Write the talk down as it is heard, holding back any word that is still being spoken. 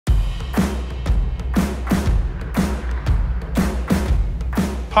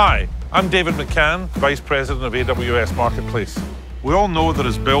Hi, I'm David McCann, Vice President of AWS Marketplace. We all know that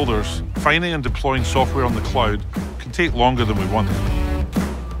as builders, finding and deploying software on the cloud can take longer than we want.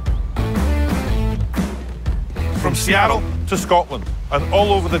 From Seattle to Scotland and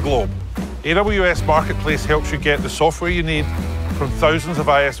all over the globe, AWS Marketplace helps you get the software you need from thousands of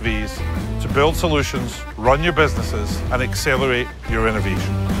ISVs to build solutions, run your businesses, and accelerate your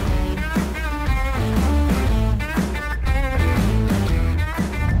innovation.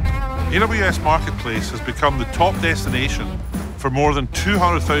 AWS Marketplace has become the top destination for more than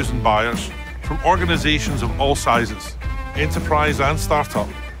 200,000 buyers from organizations of all sizes, enterprise and startup,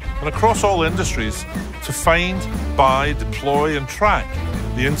 and across all industries to find, buy, deploy, and track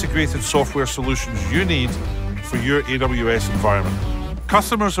the integrated software solutions you need for your AWS environment.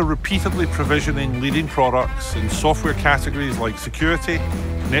 Customers are repeatedly provisioning leading products in software categories like security,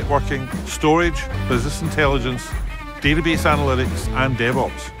 networking, storage, business intelligence, database analytics, and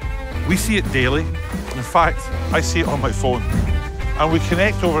DevOps. We see it daily. In fact, I see it on my phone. And we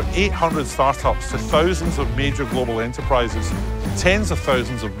connect over 800 startups to thousands of major global enterprises, tens of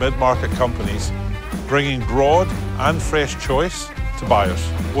thousands of mid-market companies, bringing broad and fresh choice to buyers.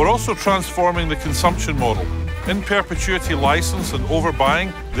 We're also transforming the consumption model. In perpetuity license and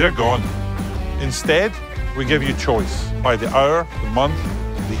overbuying, they're gone. Instead, we give you choice by the hour, the month,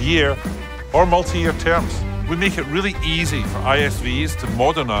 the year, or multi-year terms. We make it really easy for ISVs to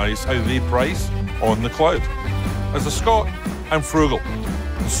modernize how they price on the cloud. As a Scot, I'm frugal,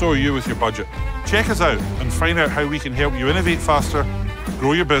 and so are you with your budget. Check us out and find out how we can help you innovate faster,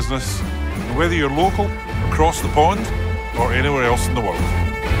 grow your business, and whether you're local, across the pond, or anywhere else in the world.